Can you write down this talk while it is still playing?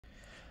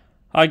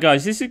Hi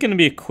guys, this is going to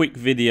be a quick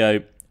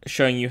video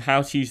showing you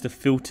how to use the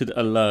filtered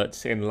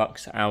alerts in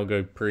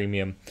LuxAlgo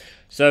Premium.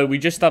 So we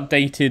just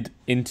updated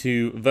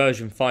into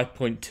version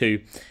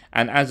 5.2,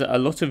 and as a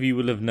lot of you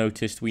will have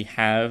noticed, we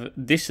have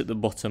this at the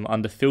bottom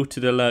under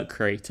filtered alert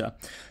creator.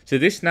 So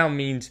this now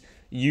means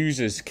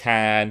users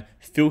can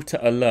filter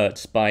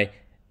alerts by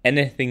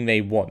anything they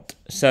want.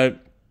 So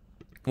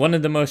one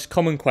of the most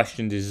common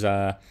questions is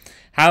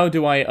how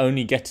do I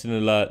only get an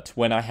alert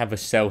when I have a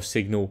sell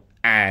signal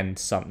and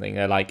something?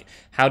 Like,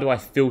 how do I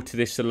filter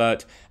this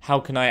alert?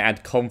 How can I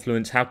add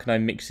confluence? How can I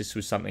mix this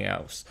with something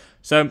else?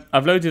 So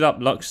I've loaded up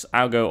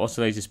LuxAlgo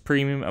Oscillators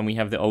Premium, and we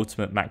have the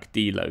ultimate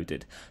MACD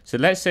loaded. So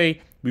let's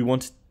say we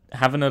want to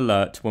have an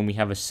alert when we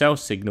have a sell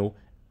signal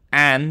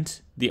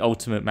and the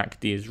ultimate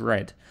MACD is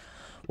red.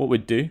 What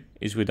we'd do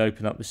is we'd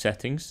open up the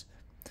settings.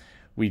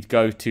 We'd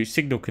go to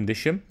signal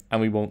condition,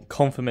 and we want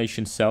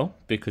confirmation sell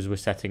because we're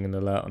setting an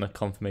alert on a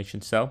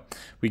confirmation sell.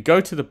 We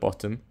go to the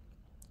bottom.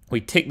 We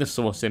tick the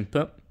source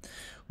input,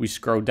 we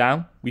scroll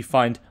down, we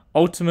find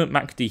ultimate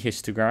MACD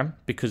histogram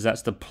because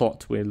that's the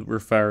plot we're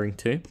referring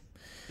to.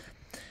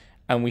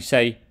 And we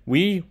say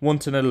we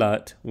want an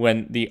alert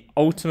when the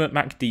ultimate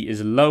MACD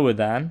is lower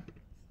than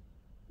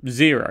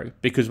 0,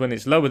 because when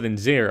it's lower than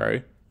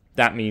 0,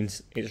 that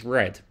means it's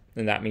red,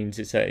 and that means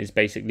it's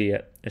basically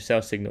a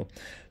sell signal.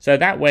 So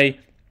that way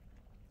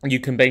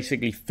you can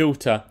basically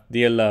filter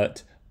the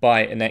alert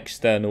by an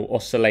external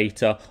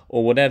oscillator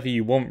or whatever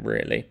you want,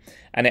 really,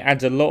 and it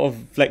adds a lot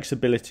of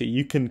flexibility.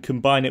 You can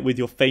combine it with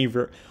your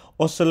favorite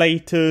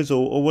oscillators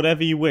or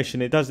whatever you wish,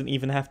 and it doesn't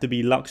even have to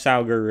be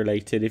LuxAlgo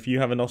related. If you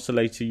have an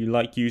oscillator you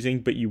like using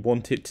but you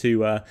want it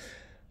to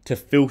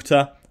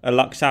filter a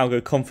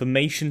LuxAlgo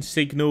confirmation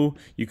signal,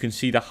 you can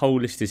see the whole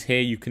list is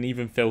here. You can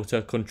even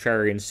filter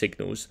contrarian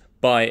signals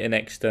by an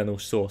external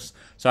source.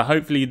 So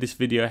hopefully this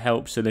video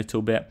helps a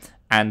little bit,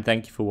 and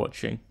thank you for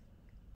watching.